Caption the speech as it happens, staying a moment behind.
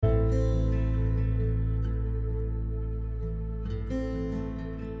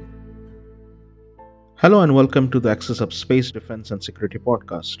Hello and welcome to the Axis of Space Defense and Security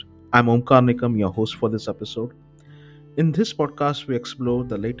podcast. I'm Omkar Nikam, your host for this episode. In this podcast, we explore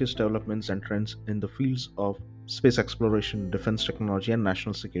the latest developments and trends in the fields of space exploration, defense technology, and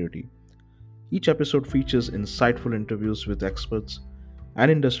national security. Each episode features insightful interviews with experts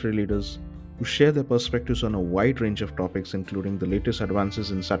and industry leaders who share their perspectives on a wide range of topics, including the latest advances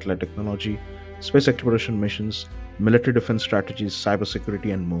in satellite technology, space exploration missions, military defense strategies,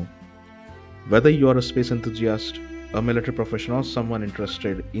 cybersecurity, and more. Whether you are a space enthusiast, a military professional, or someone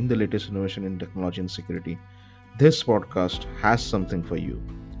interested in the latest innovation in technology and security, this podcast has something for you.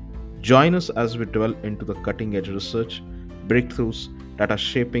 Join us as we delve into the cutting edge research, breakthroughs that are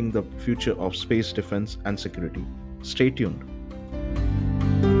shaping the future of space defense and security. Stay tuned.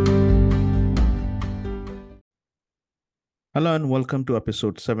 Hello and welcome to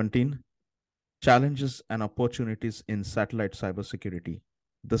episode 17 Challenges and Opportunities in Satellite Cybersecurity,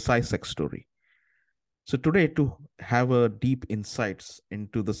 the CYSEC Story. So today, to have a deep insights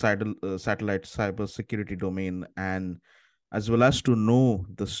into the satellite cybersecurity domain, and as well as to know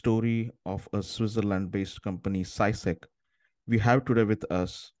the story of a Switzerland-based company, CYSEC, we have today with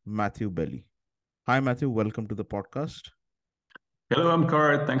us Mathieu Bailly. Hi, Mathieu. Welcome to the podcast. Hello,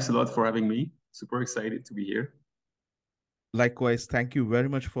 Amkar. Thanks a lot for having me. Super excited to be here. Likewise, thank you very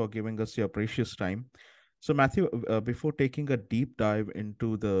much for giving us your precious time. So, Mathieu, before taking a deep dive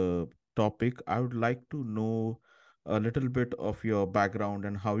into the topic, I would like to know a little bit of your background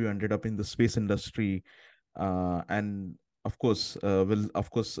and how you ended up in the space industry. And of course,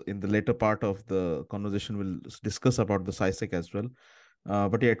 in the later part of the conversation, we'll discuss about the CISEC as well.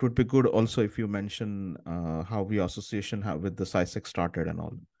 But yeah, it would be good also if you mention how your association with the CISEC started and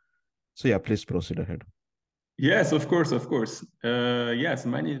all. So yeah, please proceed ahead. Yes, of course, of course. Yes,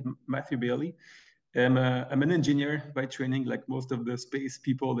 my name is Mathieu Bailly. I'm an engineer by training, like most of the space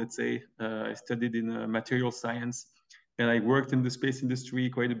people, let's say. I studied in material science, and I worked in the space industry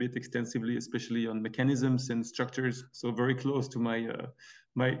quite a bit extensively, especially on mechanisms and structures. So very close to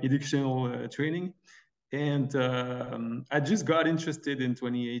my educational training. And I just got interested in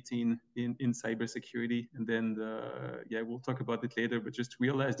 2018 in cybersecurity. And then, yeah, we'll talk about it later, but just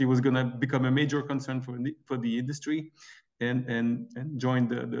realized it was going to become a major concern for the industry and joined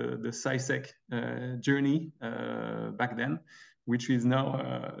the CySec journey back then, which is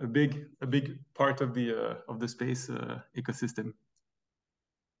now a big part of the space ecosystem.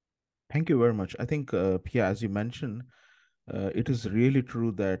 Thank you very much. I think, yeah, as you mentioned, it is really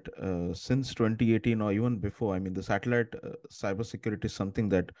true that since 2018 or even before, I mean, the satellite cybersecurity is something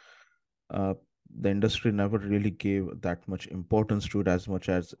that uh, the industry never really gave that much importance to it as much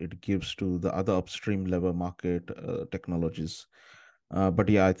as it gives to the other upstream level market technologies. But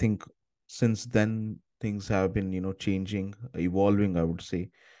yeah, I think since then things have been, changing, evolving, I would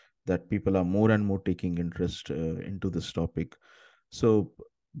say, that people are more and more taking interest into this topic. So,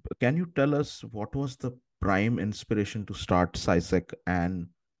 can you tell us what was the prime inspiration to start CySec and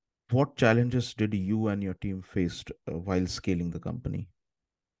what challenges did you and your team faced while scaling the company?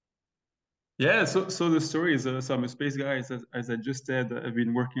 Yeah, so the story is so I'm a space guy. As I just said, I've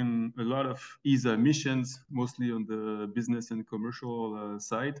been working a lot of ESA missions, mostly on the business and commercial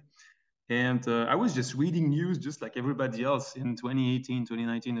side. And I was just reading news, just like everybody else in 2018,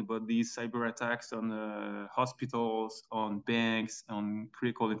 2019, about these cyber attacks on hospitals, on banks, on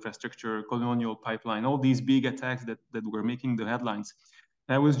critical infrastructure, colonial pipeline, all these big attacks that were making the headlines.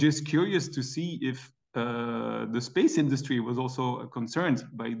 And I was just curious to see if the space industry was also concerned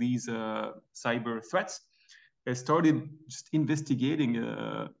by these cyber threats. I started just investigating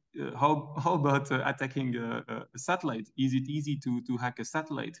how about attacking a satellite? Is it easy to hack a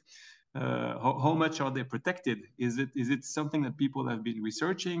satellite? How much are they protected? Is it something that people have been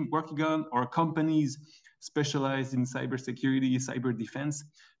researching, working on, or companies specialized in cybersecurity, cyber defense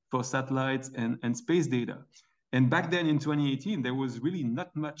for satellites and space data? And back then in 2018, there was really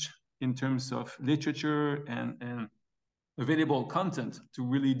not much in terms of literature and available content to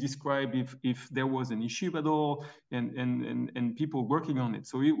really describe if there was an issue at all and people working on it.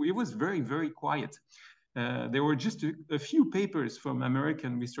 So it was very, very quiet. There were just a few papers from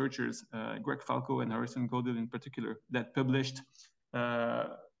American researchers, Greg Falco and Harrison Godel in particular, that published a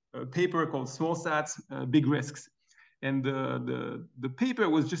paper called Small Sats, Big Risks. And the paper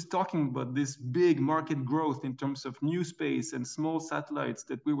was just talking about this big market growth in terms of new space and small satellites,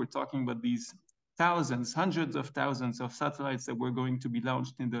 that we were talking about these thousands, hundreds of thousands of satellites that were going to be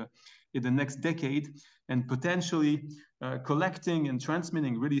launched in the next decade, and potentially collecting and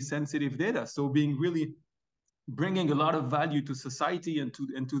transmitting really sensitive data. So being really bringing a lot of value to society and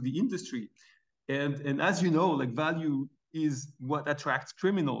to the industry. And as you know, like value is what attracts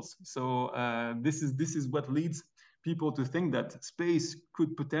criminals. So this is what leads people to think that space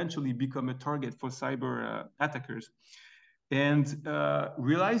could potentially become a target for cyber attackers. And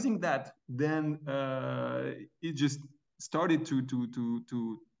realizing that, then it just started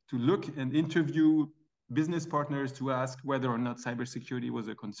to look and interview business partners to ask whether or not cybersecurity was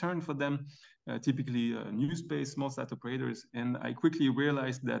a concern for them, typically new space, small sat operators. And I quickly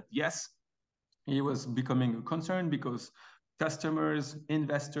realized that yes, it was becoming a concern because customers,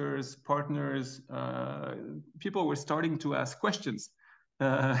 investors, partners, people were starting to ask questions.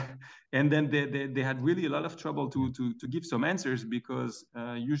 Uh, and then they had really a lot of trouble to give some answers because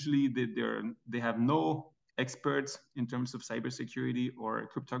usually they have no experts in terms of cybersecurity or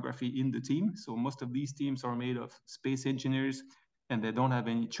cryptography in the team. So most of these teams are made of space engineers, and they don't have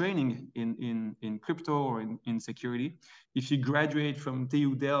any training in crypto or in security. If you graduate from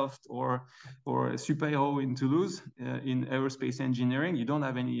TU Delft or Super in Toulouse in aerospace engineering, you don't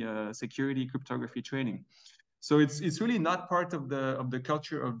have any security cryptography training. So it's really not part of the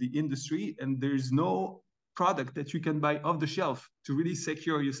culture of the industry, and there's no product that you can buy off the shelf to really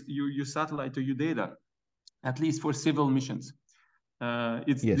secure your satellite or your data, at least for civil missions.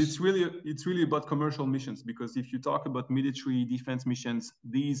 Yes. It's really about commercial missions, because if you talk about military defense missions,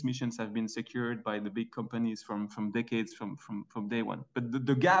 these missions have been secured by the big companies from decades from day one. But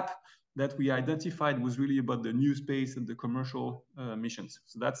the gap that we identified was really about the new space and the commercial missions.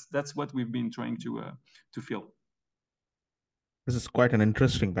 So that's what we've been trying to fill. This is quite an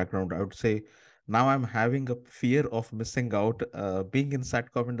interesting background. I would say now I'm having a fear of missing out. Being in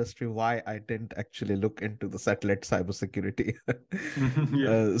satcom industry, why I didn't actually look into the satellite cybersecurity.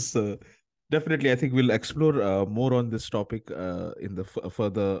 Yeah. So definitely, I think we'll explore more on this topic in the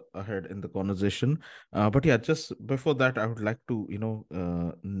further ahead in the conversation. But yeah, just before that, I would like to know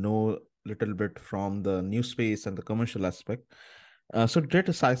a little bit from the new space and the commercial aspect. So did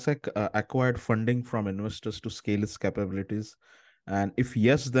CYSEC acquired funding from investors to scale its capabilities? And if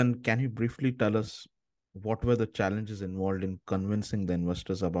yes, then can you briefly tell us what were the challenges involved in convincing the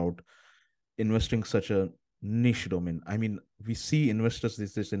investors about investing such a niche domain? I mean, we see investors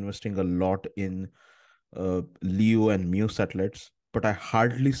these days investing a lot in LEO and MEO satellites, but I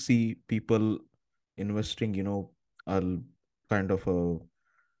hardly see people investing, a kind of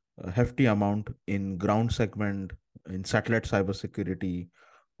a hefty amount in ground segment, in satellite cybersecurity,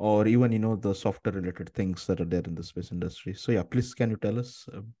 or even the software related things that are there in the space industry. So yeah, please can you tell us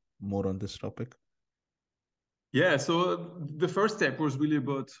more on this topic? Yeah, so the first step was really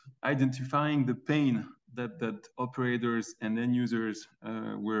about identifying the pain that operators and end users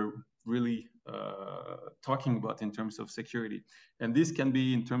were really talking about in terms of security. And this can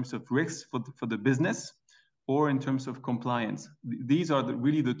be in terms of risks for the business or in terms of compliance. These are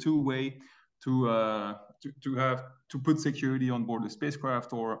really the two way to put security on board a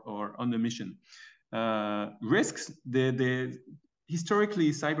spacecraft or on the mission. Risks, they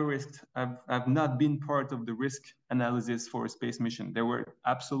historically, cyber risks have not been part of the risk analysis for a space mission. They were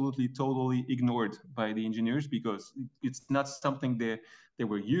absolutely, totally ignored by the engineers because it's not something they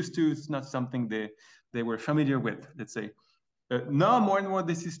were used to. It's not something they were familiar with, let's say. Now, more and more,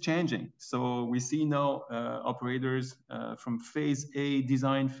 this is changing. So we see now operators from phase A,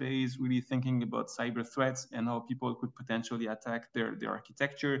 design phase, really thinking about cyber threats and how people could potentially attack their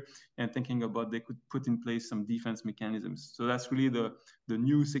architecture, and thinking about they could put in place some defense mechanisms. So that's really the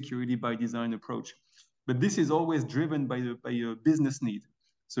new security by design approach. But this is always driven by a business need.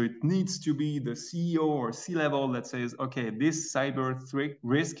 So it needs to be the CEO or C-level that says, okay, this cyber threat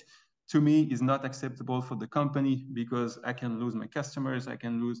risk to me is not acceptable for the company because I can lose my customers, I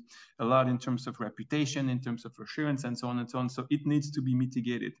can lose a lot in terms of reputation, in terms of assurance, and so on and so on. So it needs to be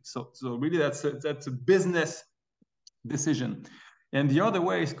mitigated. So really that's a business decision. And the other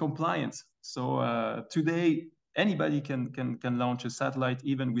way is compliance. So today anybody can launch a satellite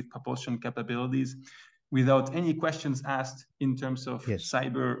even with propulsion capabilities without any questions asked in terms of Yes.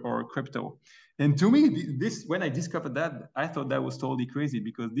 cyber or crypto. And to me, this when I discovered that, I thought that was totally crazy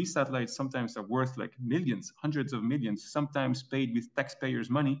because these satellites sometimes are worth like millions, hundreds of millions, sometimes paid with taxpayers'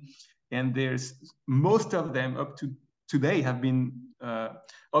 money. And there's most of them up to today have been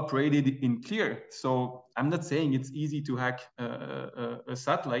operated in clear. So I'm not saying it's easy to hack a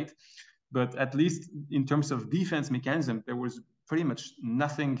satellite, but at least in terms of defense mechanism, there was pretty much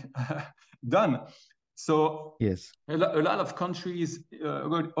nothing done. So Yes. a lot of countries,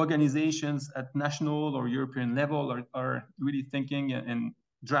 organizations at national or European level are really thinking and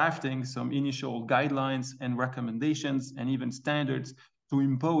drafting some initial guidelines and recommendations and even standards to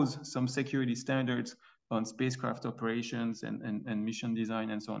impose some security standards on spacecraft operations and mission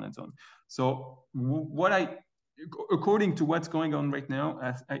design and so on and so on. So what I according to what's going on right now,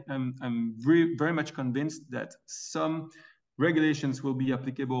 I'm very much convinced that some regulations will be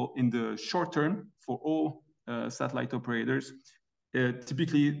applicable in the short term for all satellite operators.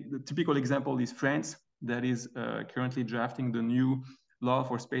 Typically, the typical example is France, that is currently drafting the new law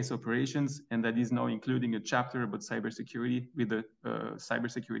for space operations, and that is now including a chapter about cybersecurity with a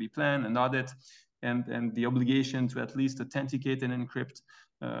cybersecurity plan, an audit, and the obligation to at least authenticate and encrypt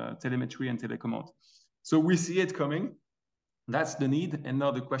telemetry and telecommand. So we see it coming. That's the need. And now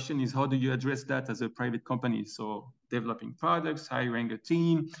the question is, how do you address that as a private company? So developing products, hiring a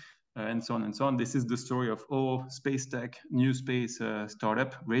team, and so on and so on. This is the story of all space tech, new space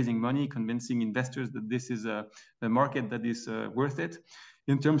startup, raising money, convincing investors that this is a market that is worth it.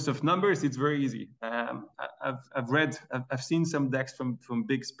 In terms of numbers, it's very easy. I've seen some decks from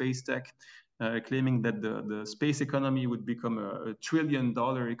big space tech claiming that the space economy would become a $1 trillion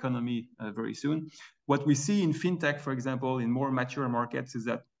economy very soon. What we see in fintech, for example, in more mature markets, is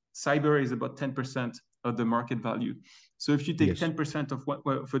that cyber is about 10% of the market value. So if you take 10%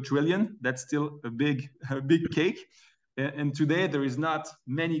 of a trillion, that's still a big cake. And today there is not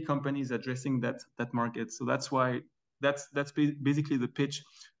many companies addressing that market. So that's why that's basically the pitch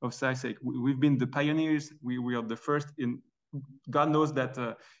of CYSEC. We've been the pioneers. We are the first in. God knows that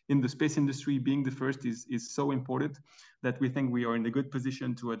in the space industry, being the first is so important that we think we are in a good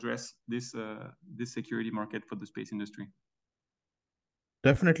position to address this security market for the space industry.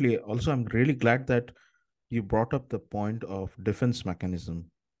 Definitely. Also, I'm really glad that you brought up the point of defense mechanism.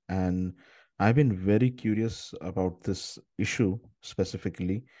 And I've been very curious about this issue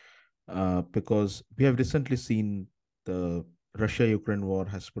specifically because we have recently seen the Russia-Ukraine war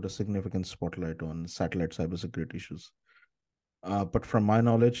has put a significant spotlight on satellite cybersecurity issues. But from my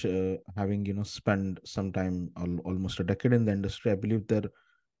knowledge, having spent some time, almost a decade in the industry, I believe there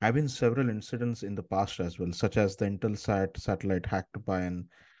have been several incidents in the past as well, such as the Intelsat satellite hacked by an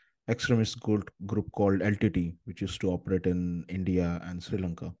extremist group called LTT, which used to operate in India and Sri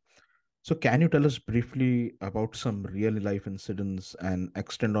Lanka. So, can you tell us briefly about some real life incidents and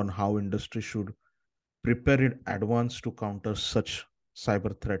extend on how industry should prepare in advance to counter such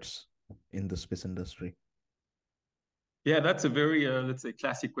cyber threats in the space industry? Yeah, that's a very, let's say,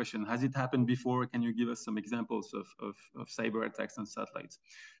 classic question. Has it happened before? Can you give us some examples of cyber attacks on satellites?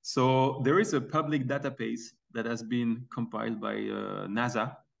 So there is a public database that has been compiled by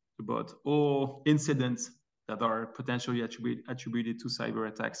NASA about all incidents that are potentially attributed to cyber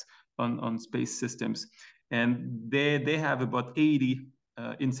attacks on space systems. And they have about 80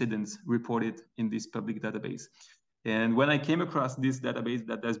 incidents reported in this public database. And when I came across this database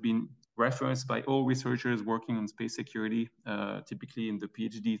that has been referenced by all researchers working on space security, typically in the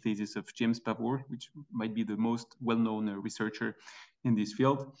PhD thesis of James Pavor, which might be the most well-known researcher in this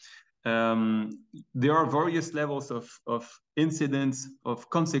field. There are various levels of incidents, of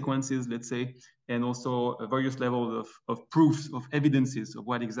consequences, let's say, and also various levels of proofs, of evidences of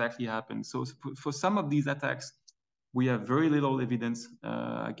what exactly happened. So for some of these attacks, we have very little evidence.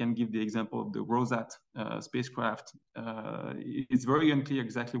 I can give the example of the Rosat spacecraft. It's very unclear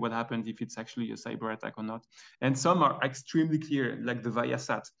exactly what happened, if it's actually a cyber attack or not. And some are extremely clear, like the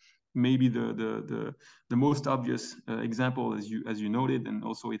Viasat, maybe the most obvious example, as you noted, and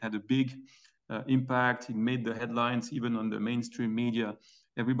also it had a big impact. It made the headlines, even on the mainstream media.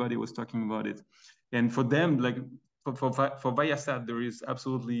 Everybody was talking about it. And for them, like for Viasat, there is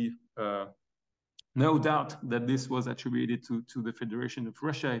absolutely no doubt that this was attributed to the Federation of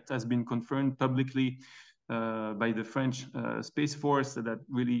Russia. It has been confirmed publicly by the French Space Force, that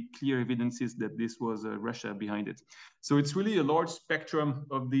really clear evidences that this was Russia behind it. So it's really a large spectrum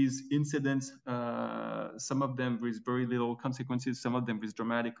of these incidents, some of them with very little consequences, some of them with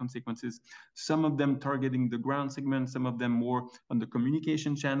dramatic consequences, some of them targeting the ground segment, some of them more on the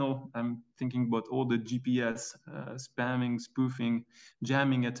communication channel. I'm thinking about all the GPS spamming, spoofing,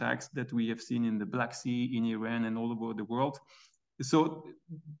 jamming attacks that we have seen in the Black Sea, in Iran, and all over the world. So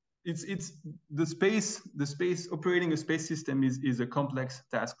it's the space operating a space system is a complex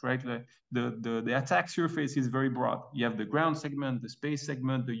task, right? Like the attack surface is very broad. You have the ground segment, the space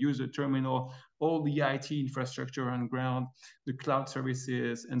segment, the user terminal, all the IT infrastructure on ground, the cloud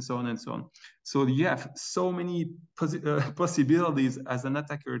services, and so on and so on. So you have so many possibilities as an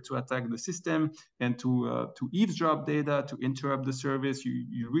attacker to attack the system and to eavesdrop data, to interrupt the service.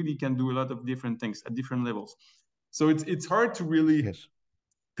 You really can do a lot of different things at different levels. So it's hard to really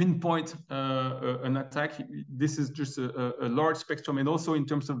pinpoint an attack. This is just a large spectrum, and also in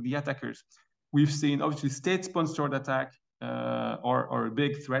terms of the attackers, we've seen obviously state-sponsored attack, are a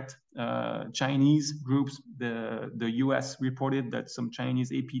big threat. Chinese groups, the US reported that some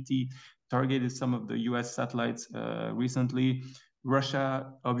Chinese APT targeted some of the US satellites recently.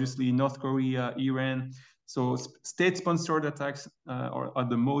 Russia, obviously, North Korea, Iran. So state-sponsored attacks are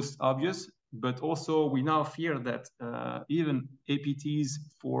the most obvious, but also we now fear that even APTs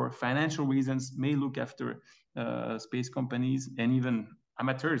for financial reasons may look after space companies and even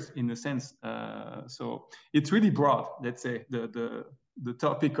amateurs in a sense. So it's really broad, let's say, the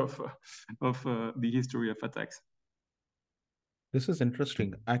topic of the history of attacks. This is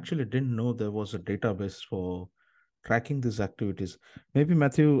interesting. I actually didn't know there was a database for tracking these activities. Maybe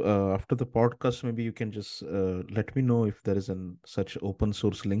Matthew, after the podcast, maybe you can just let me know if there is an such open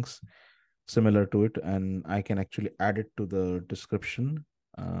source links similar to it, and I can actually add it to the description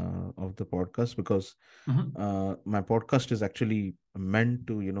of the podcast, because my podcast is actually meant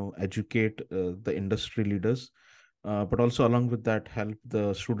to educate the industry leaders, but also along with that help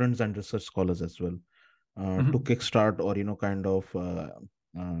the students and research scholars as well, to kickstart or kind of uh,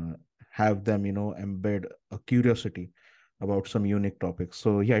 have them embed a curiosity about some unique topics.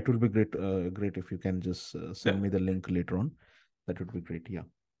 So yeah, it will be great if you can just Yeah, send me the link later on. That would be great. Yeah.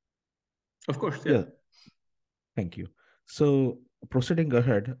 of course. Yeah. Yeah. Thank you. So proceeding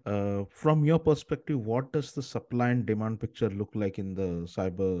ahead, from your perspective, what does the supply and demand picture look like in the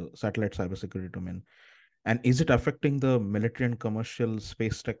satellite cybersecurity domain? And is it affecting the military and commercial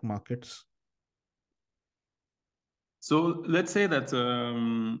space tech markets? So let's say that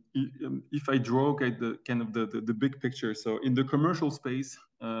if I draw the kind of the big picture, so in the commercial space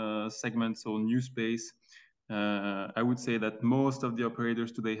segment, so new space, I would say that most of the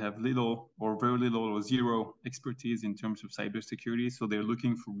operators today have little or very little or zero expertise in terms of cybersecurity. So they're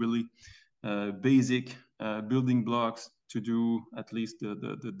looking for really basic building blocks to do at least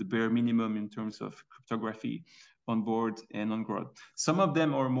the bare minimum in terms of cryptography on board and on ground. Some of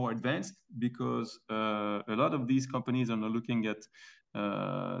them are more advanced because a lot of these companies are now looking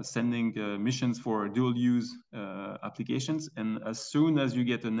at sending missions for dual use applications. And as soon as you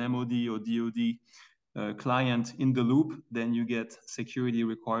get an MOD or DoD client in the loop, then you get security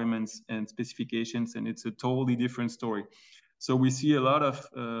requirements and specifications, and it's a totally different story. So we see a lot of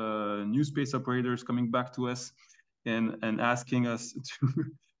new space operators coming back to us and asking us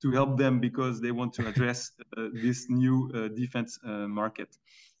to help them because they want to address this new defense market.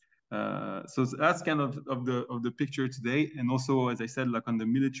 So that's kind of the picture today. And also, as I said, like on the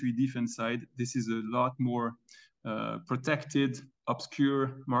military defense side, this is a lot more protected,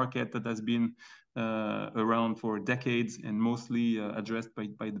 obscure market that has been around for decades and mostly addressed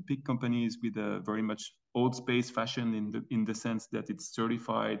by the big companies with a very much old space fashion in the sense that it's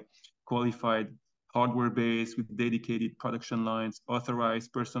certified, qualified, hardware based with dedicated production lines,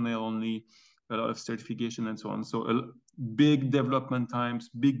 authorized personnel only, a lot of certification and so on. So big development times,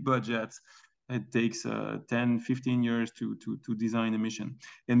 big budgets. It takes 10, 15 years to design a mission.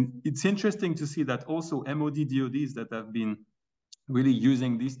 And it's interesting to see that also MOD DODs that have been really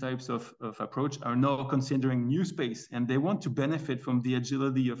using these types of approach are now considering new space, and they want to benefit from the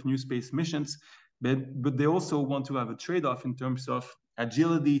agility of new space missions, but they also want to have a trade-off in terms of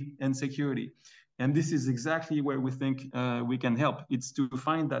agility and security. And this is exactly where we think we can help. It's to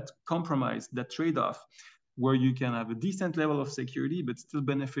find that compromise, that trade-off, where you can have a decent level of security, but still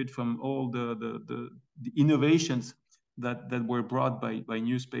benefit from all the innovations that were brought by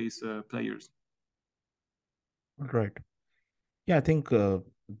new space players. Right. Yeah, I think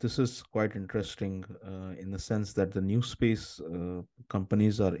this is quite interesting in the sense that the new space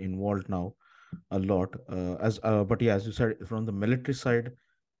companies are involved now a lot. As but yeah, as you said, from the military side,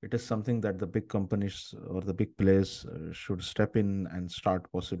 it is something that the big companies or the big players should step in and start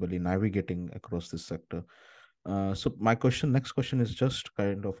possibly navigating across this sector. So my next question is just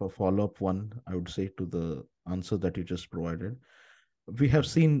kind of a follow-up one, I would say, to the answer that you just provided. We have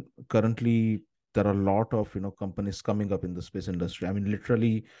seen currently there are a lot of companies coming up in the space industry. I mean,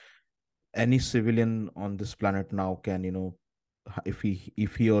 literally any civilian on this planet now can if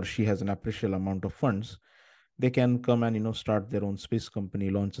he or she has an appreciable amount of funds, they can come and start their own space company,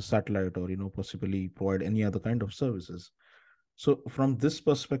 launch a satellite, or possibly provide any other kind of services. So from this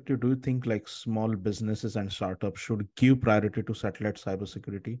perspective, do you think like small businesses and startups should give priority to satellite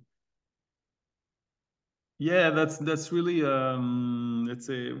cybersecurity? Yeah, that's really let's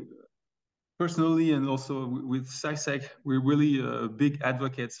say personally and also with CySEC, we're really big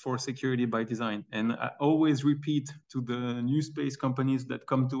advocates for security by design. And I always repeat to the new space companies that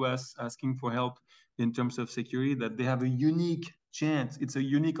come to us asking for help in terms of security that they have a unique chance. It's a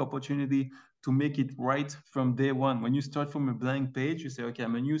unique opportunity to make it right from day one. When you start from a blank page, you say, okay,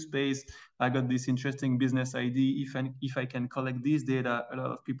 I'm a new space. I got this interesting business idea. If I can collect this data, a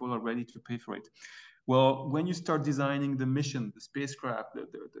lot of people are ready to pay for it. Well, when you start designing the mission, the spacecraft,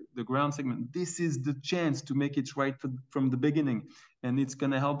 the ground segment, this is the chance to make it right from the beginning. And it's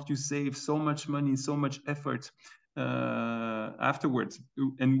going to help you save so much money, so much effort afterwards.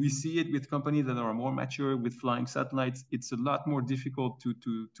 And we see it with companies that are more mature with flying satellites. It's a lot more difficult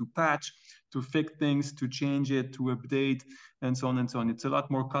to patch, to fix things, to change it, to update, and so on and so on. It's a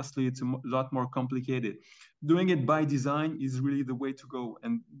lot more costly. It's a lot more complicated. Doing it by design is really the way to go.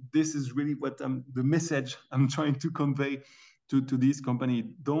 And this is really what the message I'm trying to convey to this company.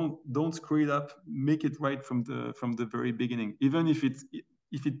 Don't screw it up. Make it right from the very beginning, even if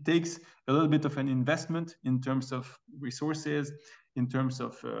it takes a little bit of an investment in terms of resources, in terms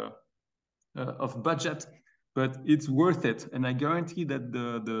of budget, but it's worth it. And I guarantee that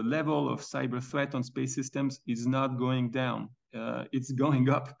the level of cyber threat on space systems is not going down. It's going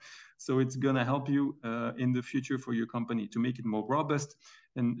up. So it's going to help you in the future for your company to make it more robust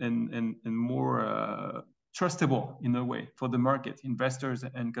and more trustable in a way for the market, investors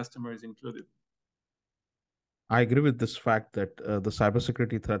and customers included. I agree with this fact that the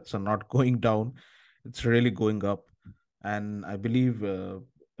cybersecurity threats are not going down; it's really going up. And I believe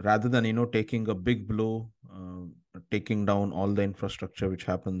rather than taking a big blow, taking down all the infrastructure which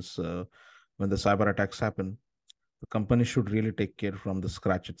happens when the cyber attacks happen, the company should really take care from the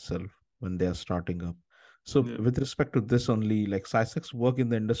scratch itself when they are starting up. So, Yeah. with respect to this only, like CySec's work in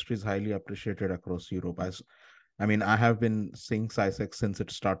the industry is highly appreciated across Europe. I mean, I have been seeing CySec since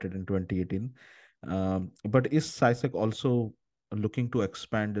it started in 2018. But is CySec also looking to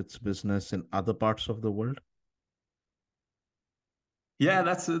expand its business in other parts of the world? Yeah,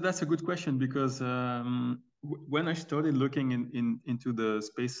 that's a good question because when I started looking into the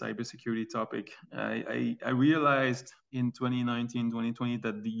space cybersecurity topic, I realized in 2019, 2020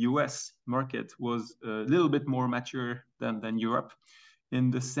 that the US market was a little bit more mature than Europe, in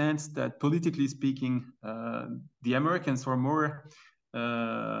the sense that politically speaking, the Americans are more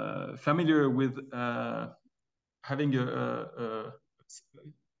familiar with having a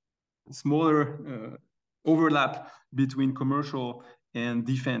smaller overlap between commercial and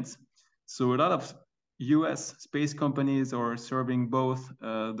defense. So a lot of US space companies are serving both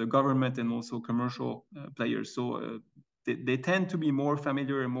the government and also commercial players. So they tend to be more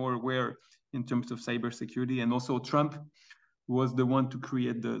familiar and more aware in terms of cybersecurity. And also Trump was the one to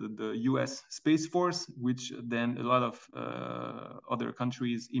create the US Space Force, which then a lot of other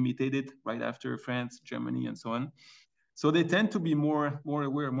countries imitated right after, France, Germany, and so on. So they tend to be more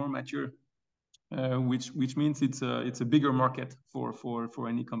aware, more mature, which means it's a bigger market for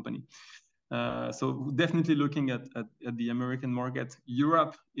any company. So definitely looking at the American market.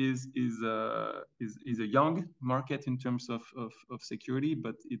 Europe is a young market in terms of security,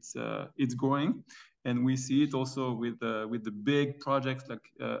 but it's growing, and we see it also with the big projects like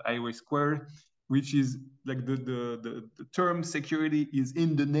Iris Square, which is like the term security is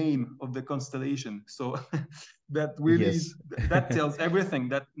in the name of the constellation. So that really Yes. that tells everything.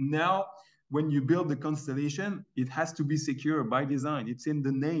 That now when you build the constellation, it has to be secure by design. It's in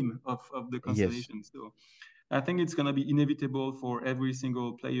the name of the Yes. constellation. So I think it's going to be inevitable for every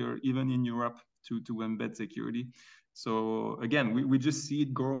single player, even in Europe, to embed security. So again, we just see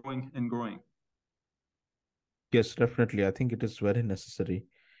it growing and growing. Yes, definitely. I think it is very necessary.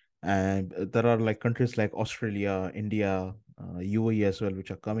 And there are like countries like Australia, India, UAE as well,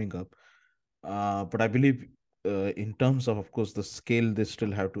 which are coming up. But I believe, in terms of course, the scale, they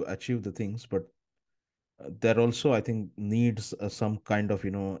still have to achieve the things. But there also, I think, needs some kind of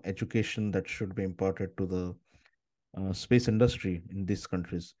education that should be imparted to the space industry in these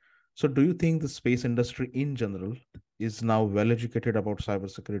countries. So, do you think the space industry in general is now well educated about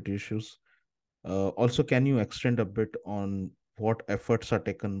cybersecurity issues? Also, can you extend a bit on what efforts are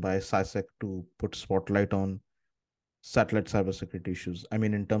taken by CySec to put spotlight on satellite cybersecurity issues? I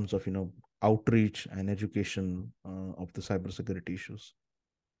mean, in terms of outreach and education of the cybersecurity issues.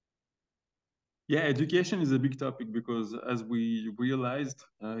 Yeah, education is a big topic because, as we realized,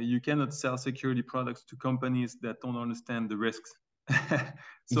 you cannot sell security products to companies that don't understand the risks.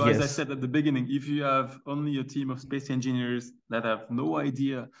 So, as I Yes. said at the beginning, if you have only a team of space engineers that have no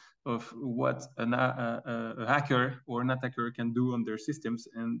idea of what a hacker or an attacker can do on their systems,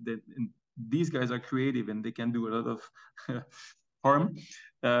 and these guys are creative and they can do a lot of harm,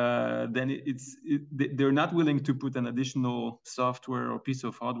 then they're not willing to put an additional software or piece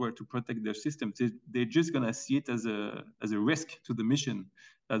of hardware to protect their systems. They're just going to see it as a risk to the mission.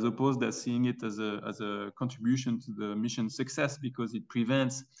 as opposed to seeing it as a contribution to the mission success, because it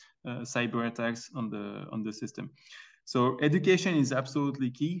prevents cyber attacks on the system. So education is absolutely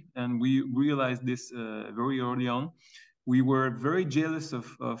key, and we realized this very early on. We were very jealous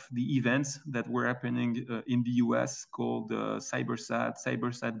of the events that were happening in the US called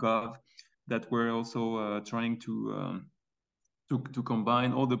CyberSat Gov, that were also trying to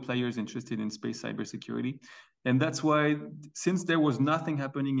combine all the players interested in space cybersecurity. And that's why, since there was nothing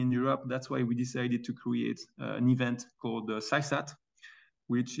happening in Europe, that's why we decided to create an event called CYSAT,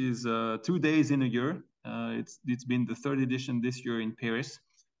 which is 2 days in a year. It's been the third edition this year in Paris,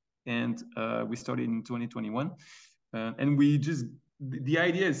 and we started in 2021. And the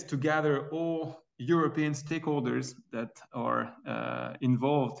idea is to gather all European stakeholders that are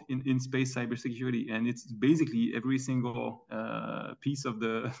involved in space cybersecurity, and it's basically every single piece of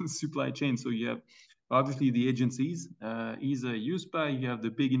the supply chain. So you have obviously the agencies, ESA, USPA, you have the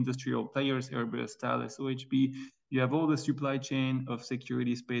big industrial players, Airbus, Thales, OHB, you have all the supply chain of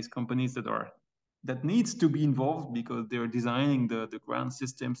security space companies that needs to be involved, because they're designing the ground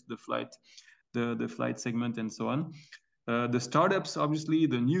systems, the flight segment, and so on. The startups, obviously,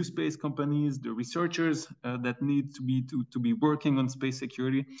 the new space companies, the researchers that need to be working on space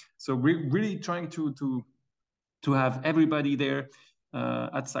security. So we're really trying to have everybody there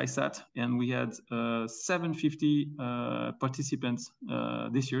at CYSAT, and we had 750 participants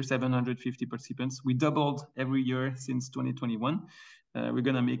this year, 750 participants. We doubled every year since 2021. We're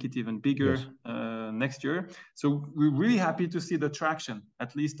going to make it even bigger next year. So we're really happy to see the traction,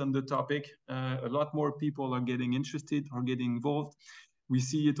 at least on the topic. A lot more people are getting interested or getting involved. We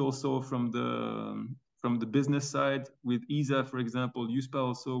see it also from the business side with ESA, for example. USPA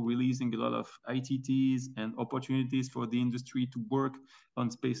also releasing a lot of ITTs and opportunities for the industry to work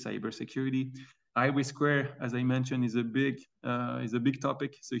on space cybersecurity. Highway Square, as I mentioned, is a big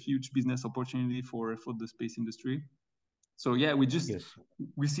topic. It's a huge business opportunity for the space industry. So yeah, we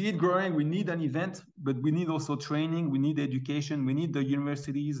see it growing. We need an event, but we need also training. We need education. We need the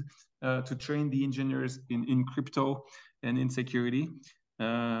universities to train the engineers in crypto and in security.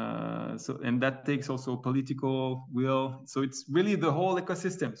 And that takes also political will. So it's really the whole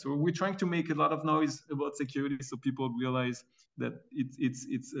ecosystem. So we're trying to make a lot of noise about security, so people realize that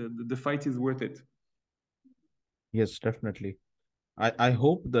the fight is worth it. Yes, definitely. I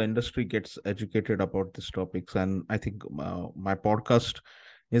hope the industry gets educated about these topics, and I think my podcast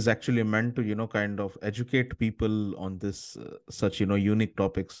is actually meant to, kind of educate people on this such, unique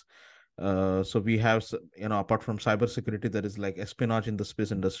topics. So we have, apart from cybersecurity, there is like espionage in the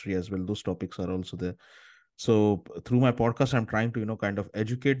space industry as well. Those topics are also there. So through my podcast, I'm trying to, kind of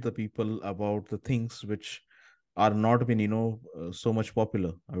educate the people about the things which are not been, so much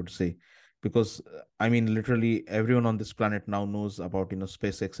popular, I would say, because I mean, literally everyone on this planet now knows about,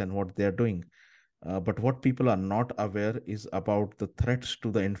 SpaceX and what they're doing. But what people are not aware is about the threats to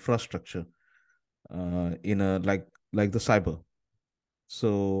the infrastructure in a like the cyber.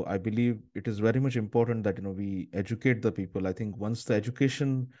 So I believe it is very much important that we educate the people. I think once the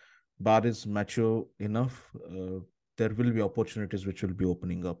education bar is mature enough, there will be opportunities which will be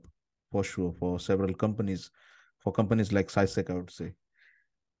opening up for sure for several companies, for companies like CYSEC, I would say.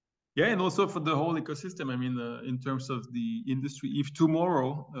 Yeah, and also for the whole ecosystem. I mean, in terms of the industry, if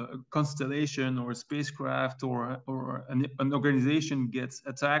tomorrow a constellation or a spacecraft or an organization gets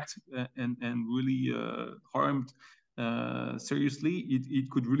attacked and really harmed seriously, it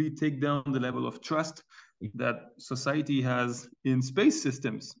could really take down the level of trust that society has in space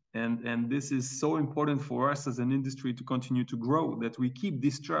systems. And this is so important for us as an industry to continue to grow, that we keep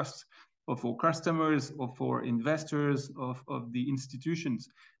this trust of our customers, of our investors, of the institutions.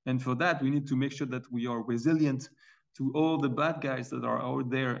 And for that, we need to make sure that we are resilient to all the bad guys that are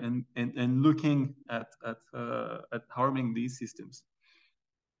out there and looking at harming these systems.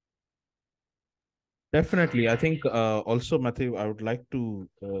 Definitely. I think also, Matthew, I would like to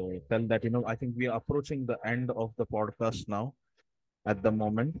tell that, I think we are approaching the end of the podcast now at the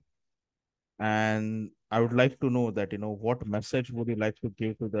moment. And I would like to know that, what message would you like to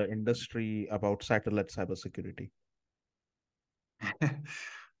give to the industry about satellite cybersecurity?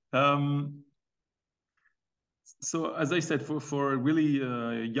 um, so as I said, for really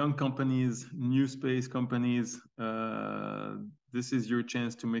young companies, new space companies, this is your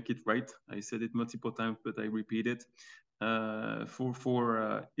chance to make it right. I said it multiple times, but I repeat it.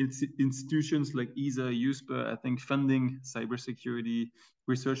 For institutions like ESA, USPA, I think funding cybersecurity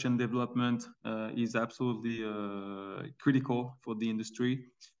research and development is absolutely critical for the industry.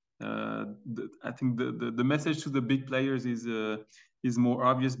 I think the message to the big players is is more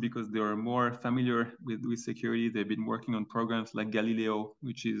obvious because they are more familiar with security. They've been working on programs like Galileo,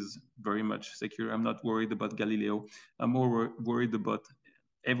 which is very much secure. I'm not worried about Galileo. I'm more worried about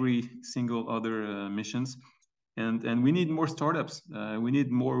every single other missions. And we need more startups. We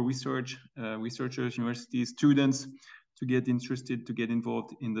need more researchers, universities, students to get interested, to get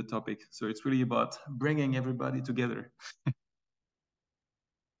involved in the topic. So it's really about bringing everybody together.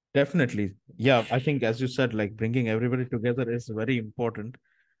 Definitely. Yeah, I think as you said, like bringing everybody together is very important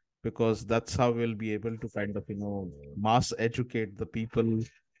because that's how we'll be able to kind of, mass educate the people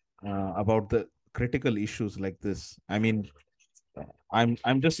about the critical issues like this. I mean,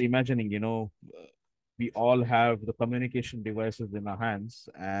 I'm just imagining, we all have the communication devices in our hands,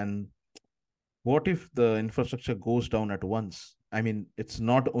 and what if the infrastructure goes down at once? I mean, it's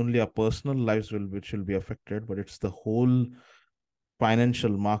not only our personal lives which will be affected, but it's the whole financial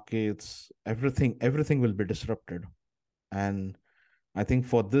markets, everything will be disrupted. And I think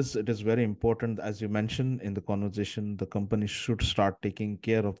for this, it is very important, as you mentioned in the conversation, the company should start taking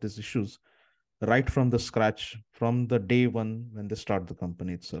care of these issues right from the scratch, from the day one when they start the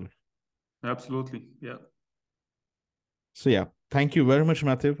company itself. Absolutely. Yeah. So yeah, thank you very much,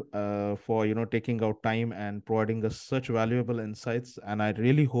 Mathieu, for taking out time and providing us such valuable insights. And I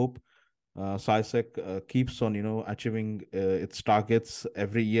really hope CYSEC keeps on achieving its targets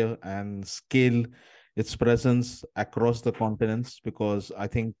every year and scale its presence across the continents, because I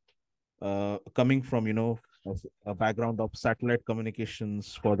think coming from a background of satellite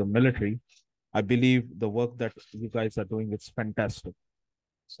communications for the military, I believe the work that you guys are doing is fantastic.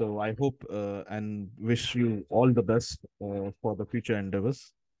 So I hope and wish you all the best for the future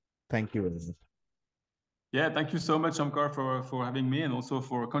endeavors. Thank you very much. Yeah, thank you so much, Amkar, for having me and also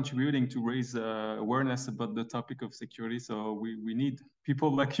for contributing to raise awareness about the topic of security. So we need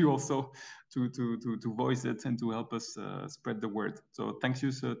people like you also to voice it and to help us spread the word. So thank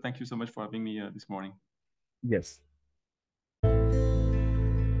you so much for having me this morning. Yes.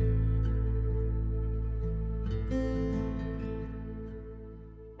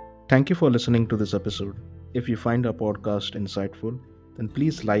 Thank you for listening to this episode. If you find our podcast insightful, then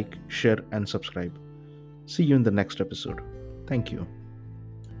please like, share, and subscribe. See you in the next episode. Thank you.